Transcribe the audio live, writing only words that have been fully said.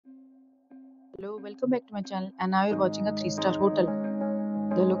Hello, welcome back to my channel, and now you're watching a 3-star hotel.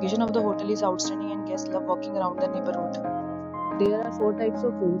 The location of the hotel is outstanding and guests love walking around the neighborhood. There are 4 types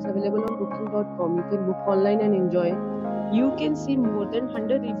of rooms available on booking.com. You can book online and enjoy. You can see more than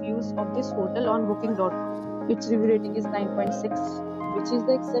 100 reviews of this hotel on booking.com. Its review rating is 9.6, which is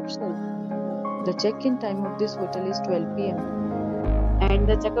the exceptional. The check-in time of this hotel is 12 p.m. and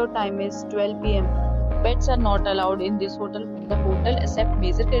the checkout time is 12 p.m. Pets are not allowed in this hotel. The hotel accepts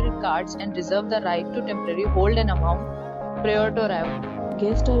major credit cards and reserves the right to temporarily hold an amount prior to arrival.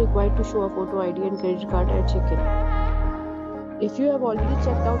 Guests are required to show a photo ID and credit card at check-in. If you have already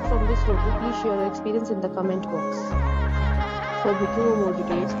checked out from this hotel, please share your experience in the comment box. For booking or more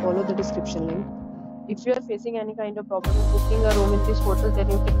details, follow the description link. If you are facing any kind of problem in booking a room in this hotel, then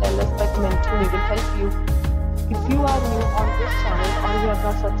you can tell us by commenting. We will help you. If you are new on this channel or you have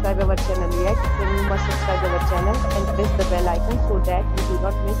not subscribed our channel yet, then you must subscribe our channel and press the bell icon so that you do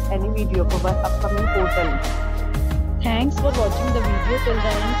not miss any video of our upcoming hotel. Thanks for watching the video till the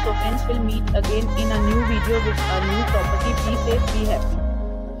end. So friends, will meet again in a new video with a new property. Be safe, be happy.